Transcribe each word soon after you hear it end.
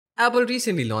Apple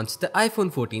recently launched the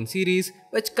iPhone 14 series,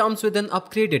 which comes with an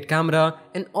upgraded camera,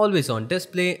 an always-on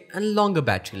display and longer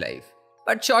battery life.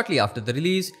 But shortly after the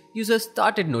release, users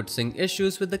started noticing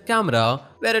issues with the camera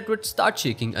where it would start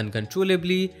shaking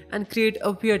uncontrollably and create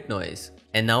a weird noise.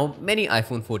 And now many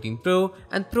iPhone 14 Pro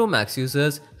and Pro Max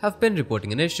users have been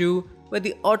reporting an issue where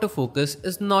the autofocus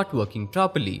is not working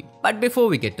properly. But before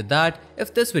we get to that,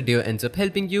 if this video ends up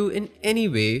helping you in any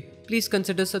way, please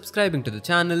consider subscribing to the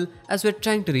channel as we're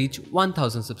trying to reach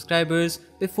 1000 subscribers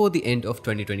before the end of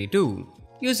 2022.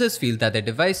 Users feel that their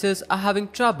devices are having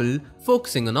trouble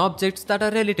focusing on objects that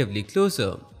are relatively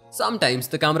closer. Sometimes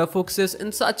the camera focuses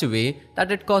in such a way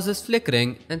that it causes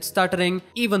flickering and stuttering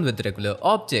even with regular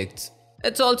objects.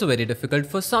 It's also very difficult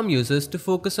for some users to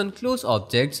focus on close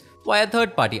objects via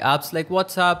third-party apps like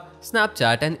WhatsApp,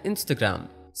 Snapchat and Instagram.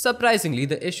 Surprisingly,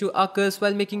 the issue occurs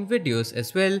while making videos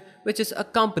as well, which is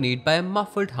accompanied by a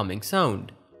muffled humming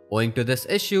sound. Owing to this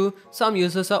issue, some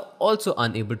users are also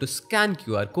unable to scan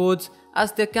QR codes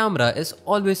as their camera is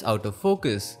always out of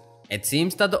focus. It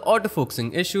seems that the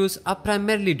autofocusing issues are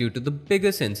primarily due to the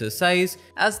bigger sensor size,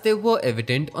 as they were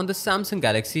evident on the Samsung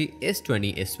Galaxy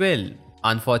S20 as well.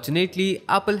 Unfortunately,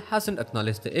 Apple hasn't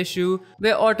acknowledged the issue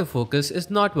where autofocus is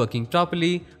not working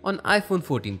properly on iPhone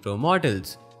 14 Pro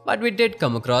models. But we did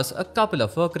come across a couple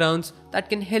of workarounds that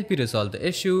can help you resolve the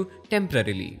issue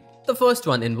temporarily. The first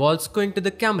one involves going to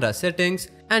the camera settings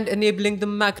and enabling the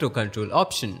macro control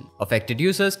option. Affected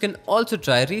users can also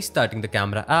try restarting the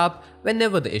camera app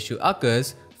whenever the issue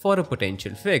occurs for a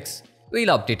potential fix.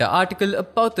 We'll update our article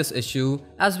about this issue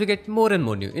as we get more and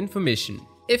more new information.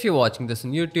 If you're watching this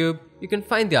on YouTube, you can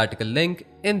find the article link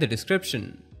in the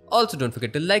description. Also, don't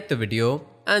forget to like the video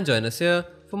and join us here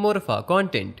for more of our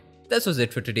content. This was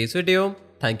it for today's video.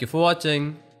 Thank you for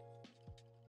watching.